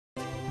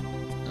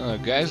Hello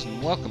guys,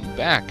 and welcome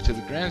back to the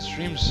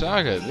Granstream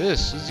Saga.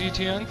 This is ET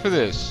Young for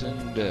this,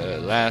 and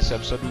last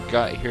episode we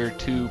got here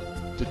to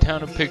the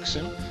town of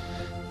Pixum,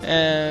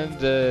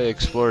 and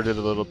explored it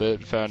a little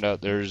bit, found out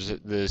there's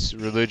this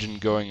religion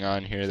going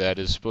on here that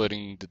is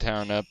splitting the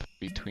town up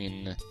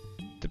between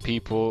the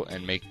people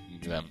and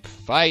making them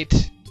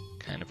fight.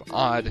 Kind of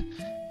odd,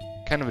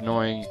 kind of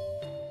annoying.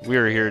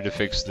 We're here to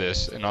fix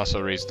this, and also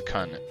raise the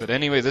continent. But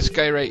anyway, this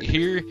guy right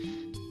here,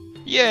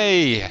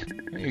 yay!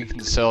 You can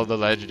sell the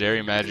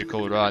legendary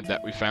magical rod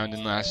that we found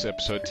in last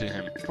episode to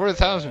him for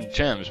 1,000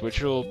 gems,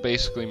 which will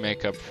basically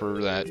make up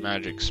for that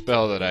magic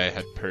spell that I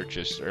had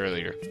purchased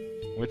earlier,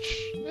 which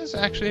is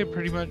actually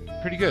pretty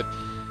good.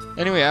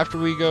 Anyway, after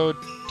we go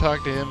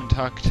talk to him and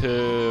talk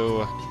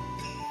to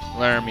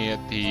Laramie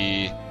at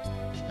the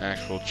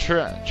actual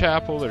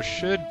chapel, there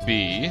should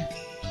be,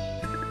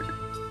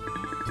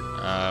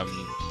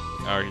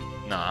 or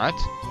not.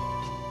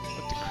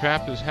 What the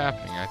crap is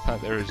happening? I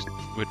thought there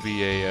would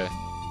be a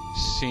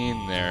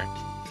scene there.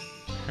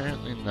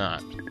 Apparently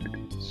not.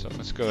 So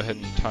let's go ahead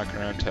and talk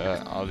around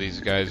to all these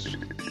guys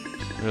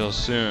real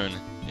soon.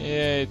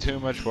 Yay, too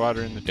much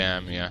water in the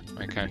dam. Yeah,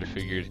 I kind of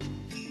figured.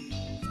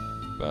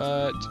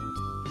 But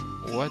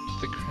what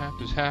the crap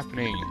is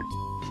happening?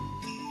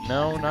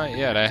 No, not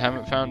yet. I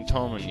haven't found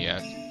Tolman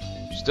yet.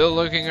 Still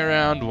looking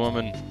around,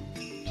 woman.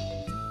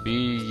 Be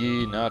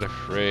ye not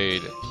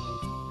afraid.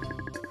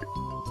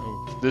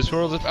 This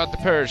world is about to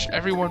perish.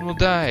 Everyone will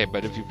die.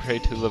 But if you pray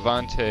to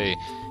Levante,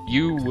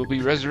 you will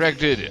be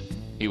resurrected.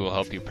 He will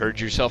help you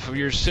purge yourself of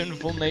your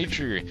sinful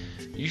nature.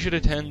 You should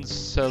attend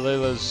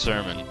Salela's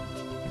sermon.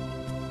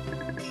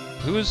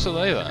 Who is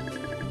Salela?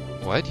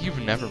 What?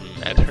 You've never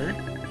met her?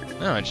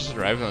 No, I just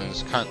arrived on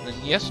this continent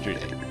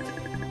yesterday.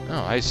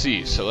 Oh, I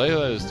see.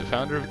 Salela is the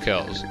founder of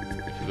Kells.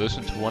 If you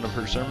listen to one of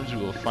her sermons, you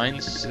will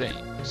find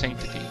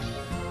sanctity.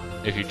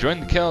 If you join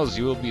the Kells,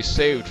 you will be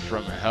saved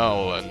from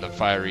hell and the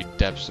fiery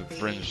depths of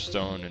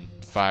brimstone and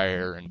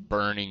fire and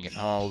burning and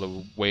all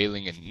the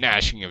wailing and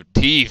gnashing of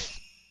teeth.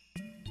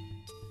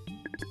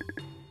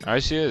 I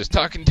see it is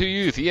talking to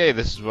youth. Yay,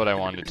 this is what I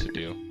wanted to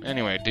do.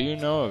 Anyway, do you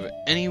know of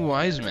any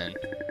wise men?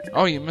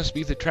 Oh, you must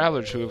be the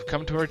travelers who have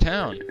come to our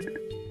town.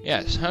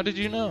 Yes, how did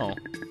you know?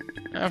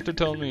 After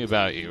told me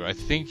about you. I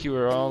think you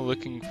are all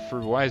looking for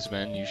wise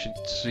men. You should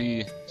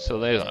see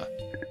Salela.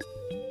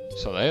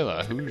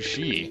 Salela? Who is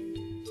she?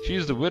 She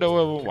is the widow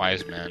of a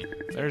wise man.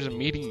 There's a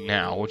meeting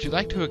now. Would you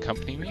like to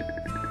accompany me?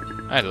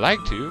 I'd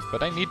like to,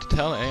 but I need to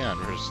tell Aeon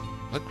first.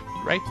 Look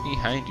right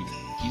behind you.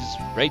 He's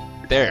right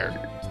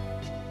there.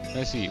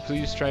 I see.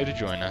 Please try to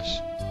join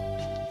us.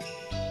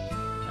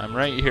 I'm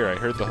right here. I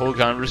heard the whole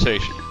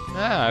conversation.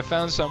 Ah, I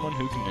found someone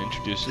who can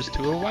introduce us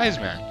to a wise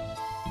man.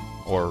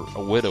 Or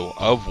a widow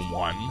of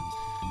one.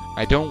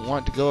 I don't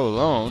want to go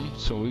alone,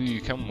 so will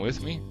you come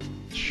with me?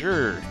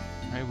 Sure.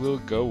 I will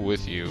go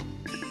with you.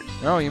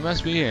 Oh, you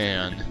must be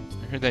Aeon.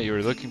 I heard that you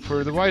were looking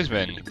for the wise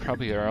men. You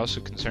probably are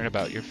also concerned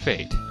about your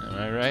fate. Am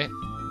I right?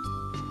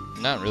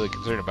 I'm not really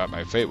concerned about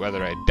my fate.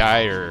 Whether I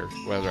die or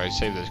whether I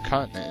save this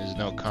continent is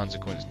no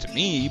consequence to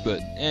me, but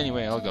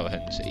anyway, I'll go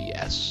ahead and say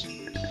yes.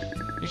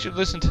 You should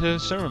listen to a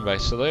sermon by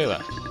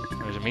Salela.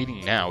 There's a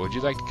meeting now. Would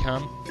you like to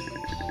come?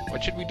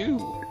 What should we do?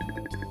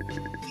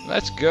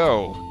 Let's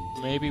go.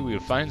 Maybe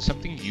we'll find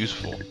something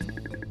useful.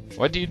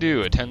 What do you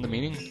do? Attend the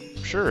meeting?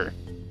 Sure.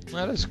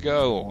 Let us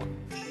go.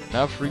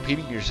 Enough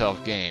repeating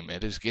yourself, game.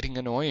 It is getting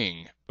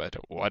annoying, but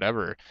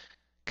whatever.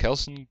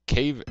 Kelson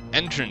Cave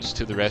entrance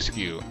to the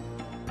rescue.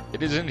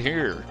 It isn't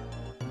here.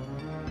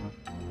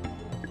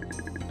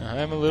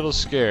 I'm a little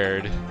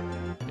scared.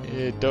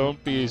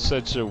 Don't be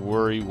such a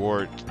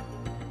worrywart.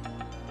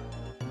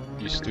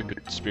 You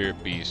stupid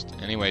spirit beast.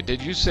 Anyway,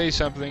 did you say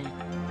something?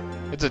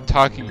 It's a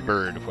talking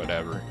bird,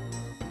 whatever.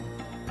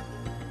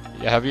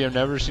 Yeah, have you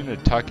never seen a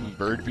talking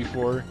bird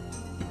before?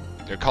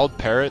 They're called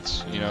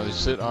parrots. You know, they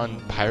sit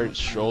on pirates'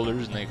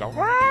 shoulders and they go,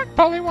 "What?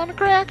 Polly want a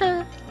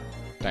cracker?"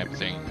 type of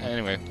thing.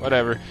 Anyway,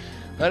 whatever.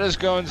 Let us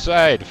go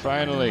inside,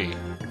 finally.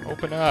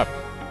 Open up.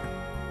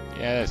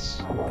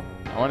 Yes.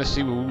 I want to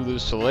see who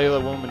this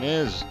Salela woman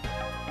is.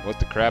 What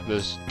the crap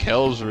this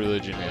Kells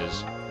religion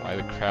is. Why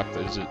the crap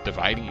is it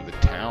dividing the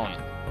town?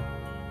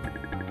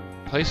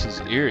 The place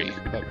is eerie,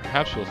 but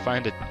perhaps we'll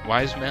find a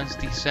wise man's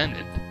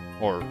descendant.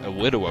 Or a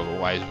widow of a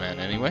wise man,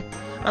 anyway.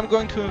 I'm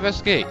going to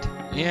investigate.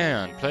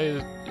 Yeah, and play...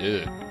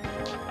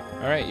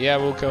 Alright, yeah,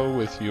 we'll go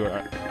with you,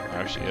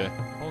 Arcia.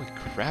 Holy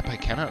crap, I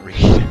cannot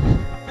read.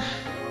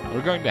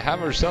 We're going to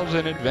have ourselves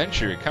an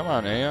adventure. Come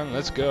on, Aeon,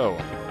 let's go.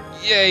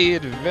 Yay,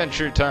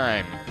 adventure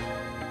time!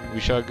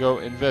 We shall go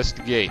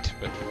investigate.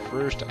 But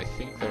first, I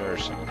think there are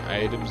some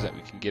items that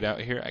we can get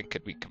out here. I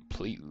could be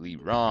completely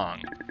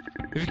wrong.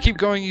 If you keep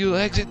going, you'll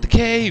exit the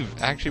cave!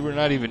 Actually, we're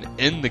not even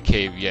in the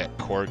cave yet,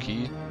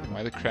 Corky.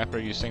 Why the crap are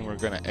you saying we're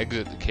gonna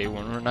exit the cave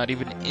when we're not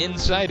even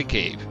inside a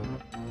cave?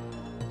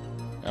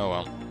 Oh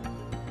well.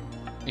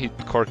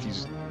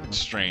 Corky's a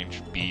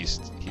strange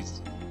beast.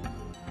 He's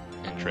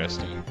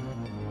interesting.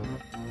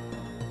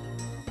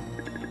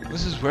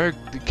 This is where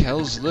the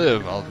Kells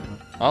live.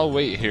 I'll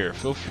wait here.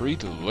 Feel free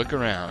to look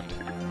around.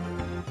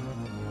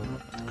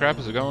 What the crap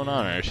is going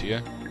on,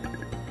 Arcia?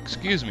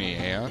 Excuse me,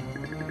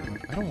 Aeon.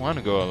 I don't want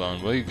to go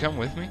alone. Will you come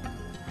with me?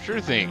 Sure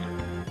thing.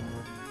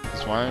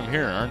 That's why I'm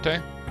here, aren't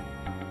I?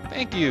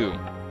 Thank you.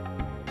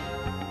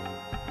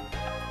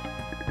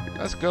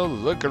 Let's go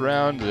look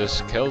around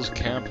this Kel's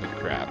camp of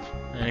crap.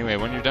 Anyway,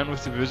 when you're done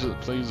with the visit,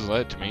 please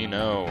let me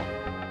know.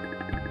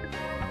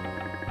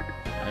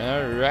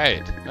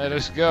 Alright, let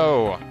us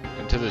go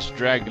into this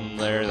dragon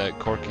lair that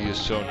Corky is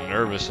so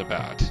nervous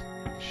about.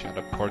 Shut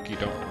up, Corky,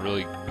 don't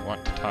really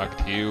want to talk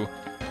to you.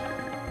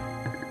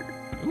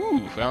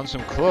 Ooh, found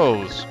some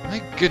clothes. My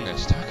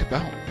goodness, talk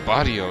about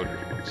body odor.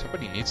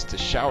 Somebody needs to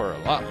shower a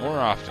lot more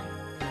often.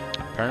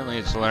 Apparently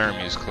it's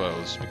Laramie's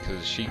clothes,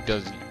 because she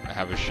doesn't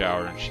have a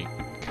shower and she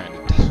kind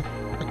of does.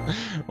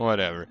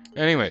 Whatever.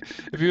 Anyway,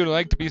 if you would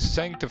like to be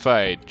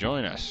sanctified,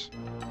 join us.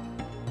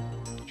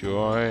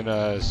 Join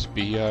us,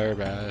 be our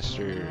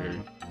master,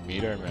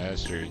 meet our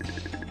master.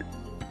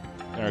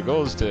 And our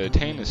goal is to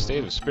attain a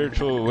state of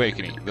spiritual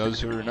awakening. Those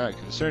who are not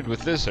concerned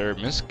with this are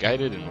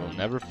misguided and will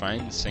never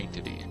find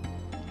sanctity.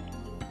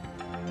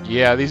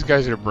 Yeah, these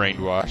guys are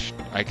brainwashed.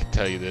 I can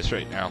tell you this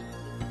right now.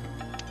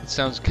 It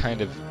sounds kind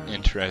of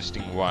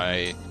interesting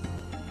why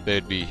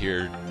they'd be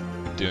here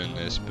doing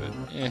this, but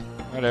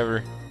whatever.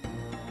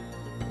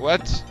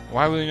 What?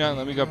 Why will you not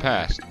let me go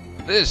past?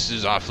 This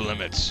is off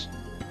limits.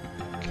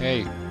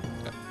 Okay,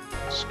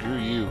 screw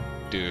you,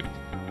 dude.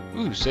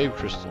 Ooh, save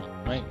crystal.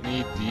 Might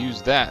need to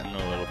use that in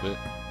a little bit.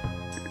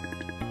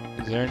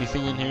 Is there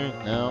anything in here?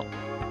 No.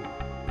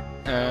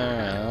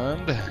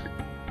 And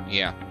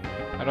yeah,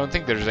 I don't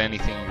think there's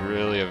anything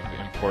really of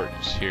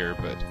importance here,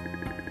 but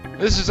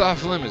this is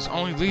off limits.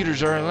 Only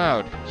leaders are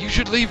allowed. You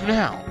should leave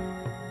now.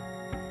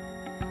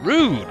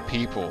 Rude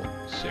people.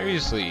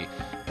 Seriously,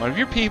 one of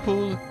your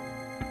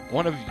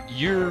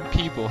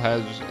people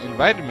has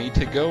invited me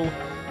to go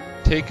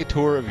take a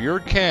tour of your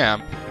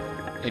camp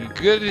in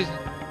good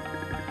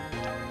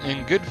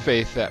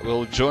faith that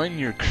will join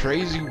your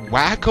crazy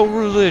wacko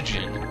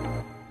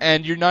religion,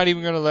 and you're not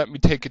even going to let me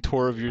take a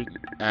tour of your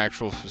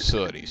actual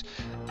facilities.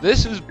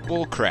 This is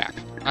bullcrap.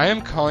 I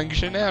am calling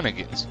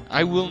shenanigans.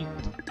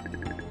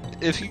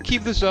 If you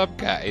keep this up,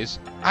 guys,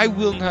 I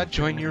will not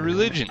join your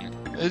religion.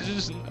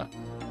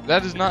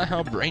 That is not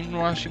how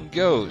brainwashing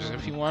goes.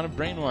 If you want to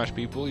brainwash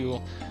people,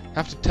 you'll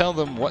have to tell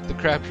them what the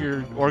crap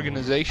your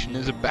organization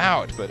is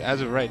about. But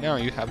as of right now,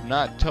 you have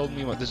not told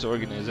me what this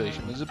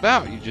organization is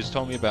about. You just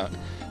told me about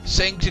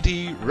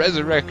sanctity,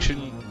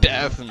 resurrection,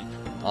 death, and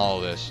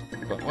all this.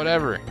 But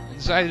whatever.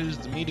 Inside is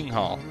the meeting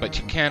hall, but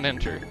you can't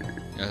enter.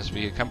 You must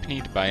be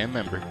accompanied by a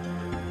member.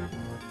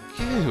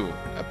 Ew.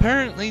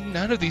 Apparently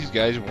none of these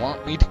guys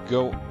want me to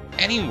go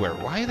anywhere.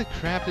 Why the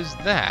crap is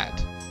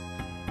that?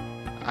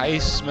 I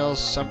smell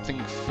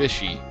something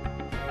fishy.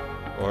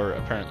 Or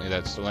apparently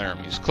that's the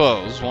Laramie's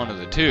clothes. One of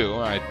the two.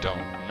 I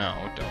don't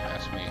know. Don't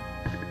ask me.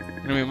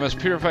 And we must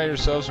purify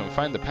ourselves and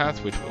find the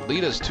path which will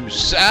lead us to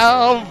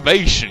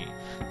salvation.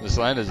 This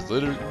land is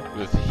littered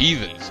with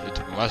heathens. It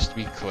must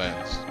be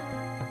cleansed.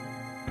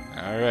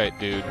 Alright,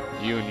 dude.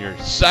 You and your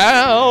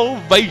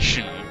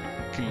salvation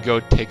can go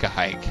take a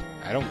hike.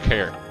 I don't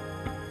care.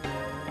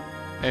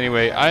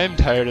 Anyway, I am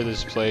tired of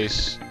this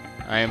place.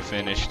 I am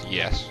finished,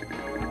 yes.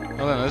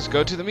 Well then, let's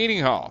go to the meeting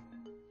hall.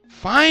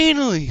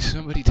 Finally!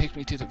 Somebody take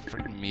me to the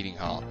freaking meeting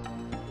hall.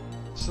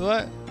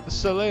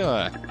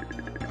 Salela.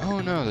 Oh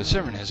no, the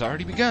sermon has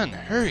already begun.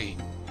 Hurry!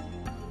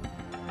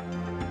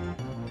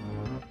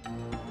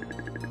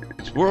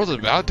 This world is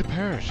about to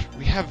perish.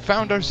 We have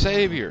found our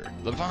savior,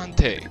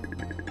 Levante.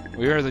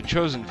 We are the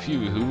chosen few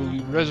who will be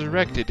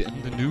resurrected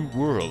in the new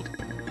world.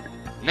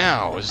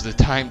 Now is the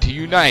time to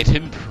unite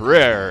in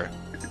prayer.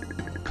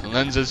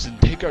 Cleanse us and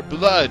take our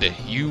blood.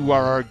 You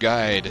are our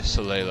guide,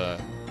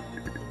 Salela.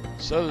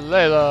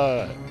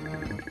 Salela!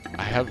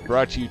 I have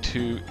brought you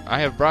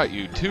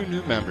two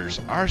new members,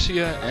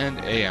 Arcia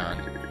and Aeon.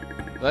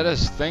 Let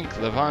us thank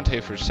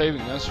Levante for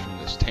saving us from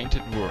this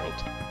tainted world.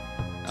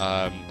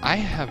 I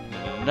have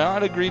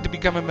not agreed to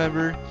become a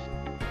member.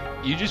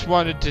 You just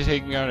wanted to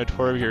take me on a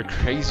tour of your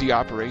crazy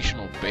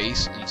operational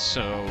base, and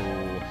so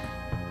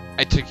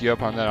I took you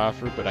up on that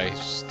offer, but I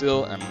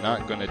still am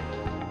not going to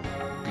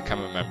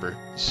become a member.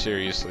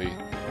 Seriously.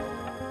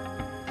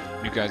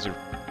 You guys are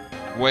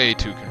way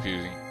too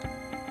confusing.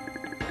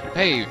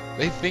 Hey,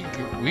 they think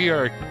we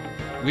are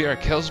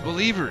Kel's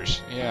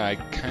believers. Yeah, I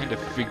kind of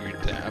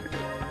figured that,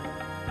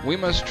 but we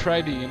must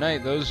try to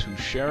unite those who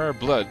share our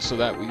blood so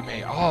that we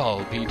may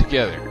all be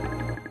together.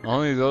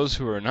 Only those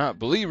who are not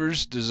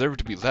believers deserve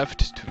to be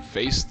left to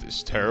face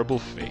this terrible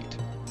fate.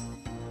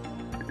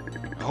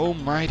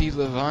 Almighty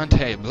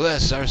Levante,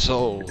 bless our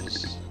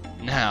souls.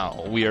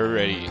 Now we are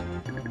ready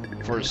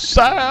for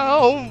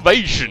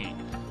salvation.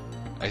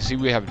 I see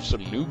we have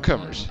some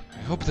newcomers.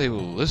 I hope they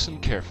will listen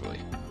carefully.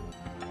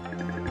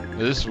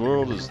 This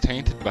world is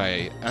tainted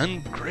by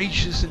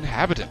ungracious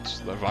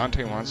inhabitants.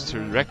 Levante wants to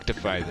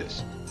rectify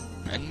this.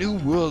 A new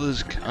world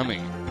is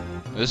coming.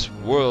 This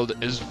world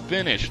is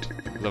finished.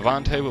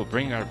 Levante will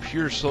bring our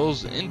pure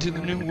souls into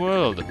the new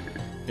world.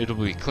 It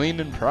will be clean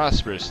and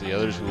prosperous. The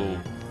others will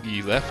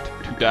be left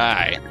to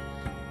die.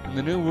 In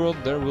the new world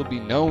there will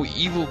be no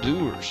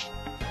evildoers.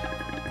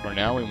 For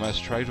now we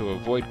must try to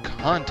avoid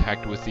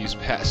contact with these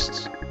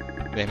pests.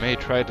 They may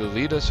try to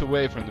lead us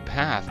away from the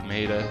path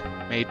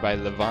made by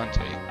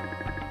Levante.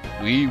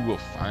 We will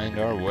find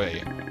our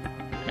way.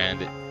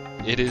 And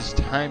it is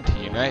time to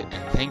unite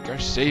and thank our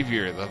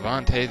Savior,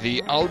 Levante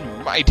the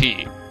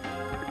Almighty.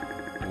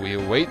 We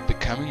await the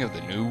coming of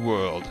the new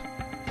world.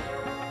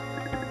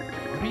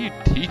 What are you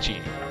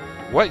teaching?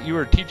 What you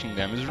are teaching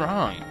them is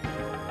wrong.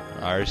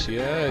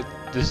 Arcia,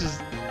 this is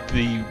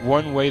the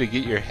one way to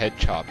get your head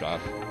chopped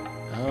off.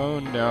 Oh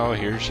no,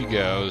 here she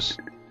goes.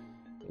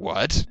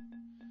 What?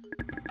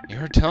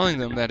 You're telling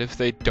them that if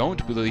they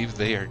don't believe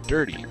they are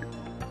dirty.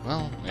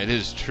 Well, it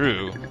is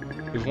true.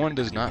 If one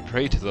does not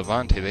pray to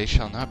Levante, they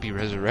shall not be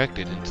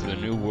resurrected into the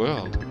new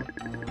world.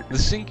 The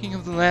sinking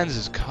of the lands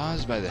is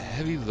caused by the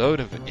heavy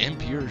load of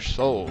impure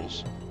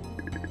souls.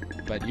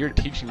 But you're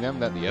teaching them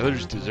that the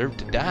others deserve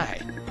to die.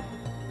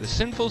 The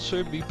sinful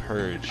should be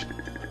purged.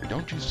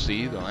 Don't you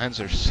see, the lands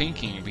are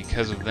sinking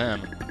because of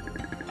them.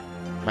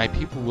 My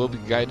people will be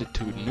guided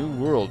to a new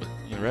world,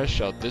 and the rest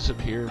shall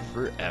disappear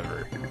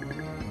forever.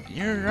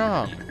 You're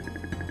wrong.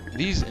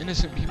 These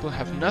innocent people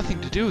have nothing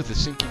to do with the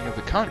sinking of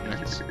the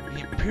continents.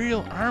 The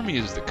Imperial Army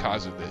is the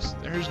cause of this.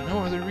 There is no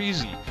other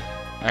reason.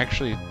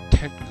 Actually,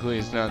 technically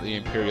it's not the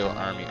Imperial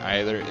Army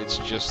either. It's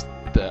just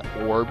the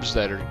orbs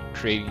that are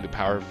creating the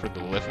power for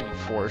the lifting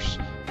force.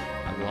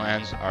 The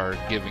lands are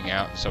giving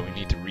out, so we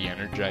need to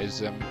re-energize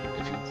them.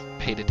 If you've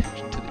paid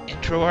attention to the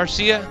intro,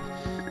 Arcia.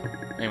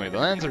 Anyway, the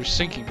lands are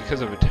sinking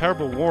because of a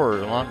terrible war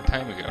a long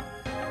time ago.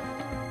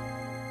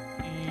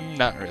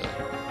 Not really,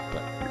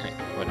 but hey,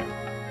 whatever.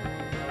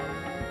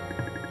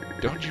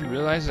 Don't you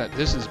realize that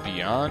this is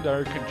beyond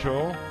our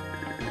control?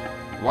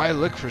 Why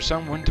look for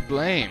someone to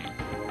blame?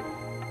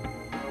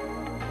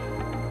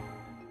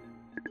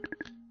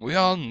 We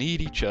all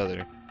need each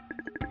other.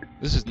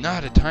 This is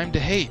not a time to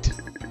hate.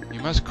 You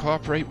must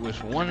cooperate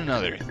with one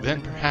another,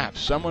 then perhaps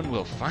someone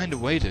will find a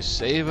way to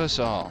save us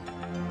all.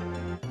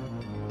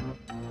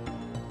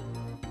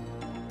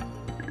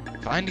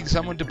 Finding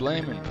someone to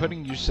blame and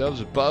putting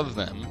yourselves above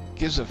them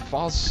gives a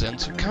false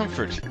sense of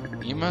comfort.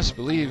 What you must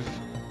believe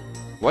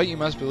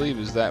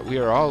is that we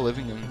are all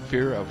living in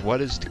fear of what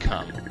is to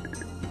come.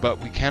 But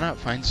we cannot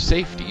find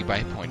safety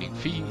by pointing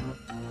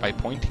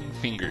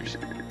fingers.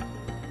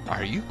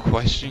 Are you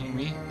questioning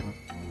me?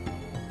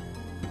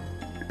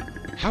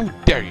 How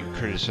dare you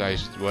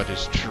criticize what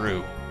is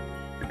true?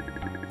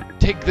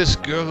 Take this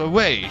girl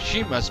away.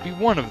 She must be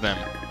one of them.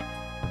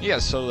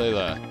 Yes,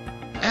 Solela.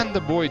 And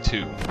the boy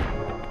too.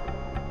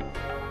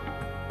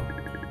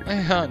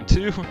 Aeon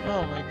too?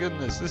 Oh my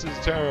goodness, this is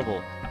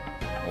terrible.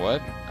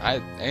 What?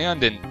 Aeon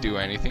didn't do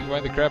anything. Why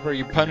the crap are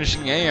you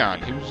punishing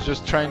Aeon? He was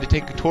just trying to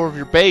take a tour of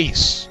your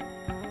base.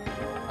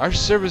 Our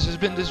service has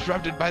been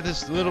disrupted by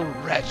this little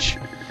wretch.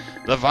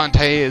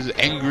 Levante is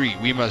angry.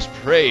 We must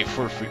pray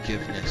for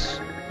forgiveness.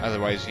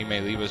 Otherwise he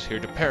may leave us here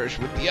to perish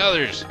with the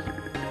others.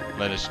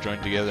 Let us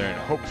join together and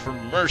hope for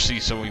mercy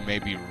so we may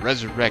be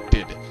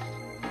resurrected.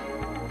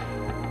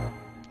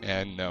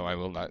 And no, I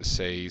will not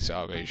say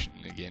salvation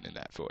again in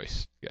that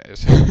voice,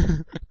 guys.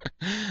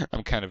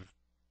 I'm kind of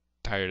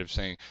tired of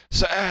saying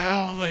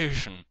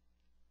salvation.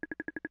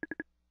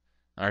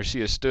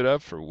 Arcia stood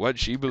up for what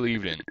she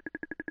believed in.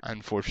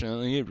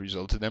 Unfortunately, it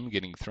resulted in them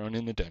getting thrown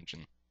in the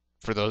dungeon.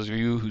 For those of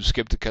you who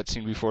skipped the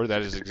cutscene before,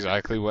 that is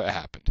exactly what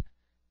happened.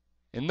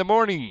 In the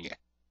morning!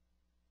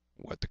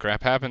 What the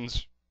crap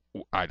happens?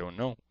 I don't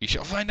know. We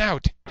shall find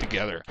out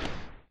together.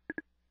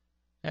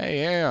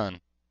 Hey,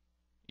 Aeon.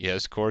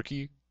 Yes,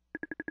 Corky?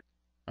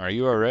 Are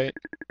you alright?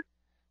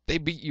 They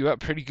beat you up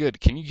pretty good.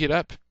 Can you get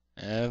up?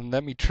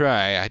 Let me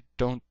try. I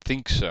don't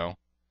think so.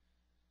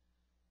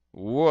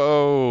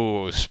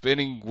 Whoa!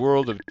 Spinning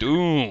world of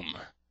doom!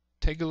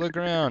 Take a look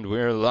around.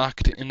 We're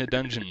locked in a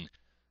dungeon.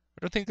 I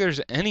don't think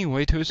there's any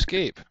way to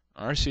escape.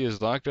 Arcia is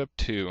locked up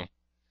too.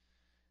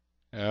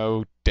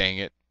 Oh, dang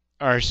it.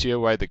 Arcia,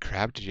 why the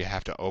crap did you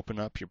have to open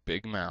up your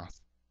big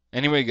mouth?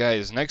 Anyway,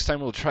 guys, next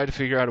time we'll try to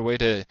figure out a way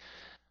to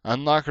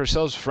unlock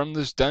ourselves from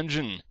this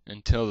dungeon.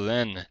 Until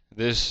then,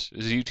 this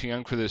is UT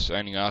Young for this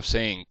signing off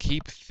saying,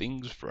 keep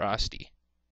things frosty.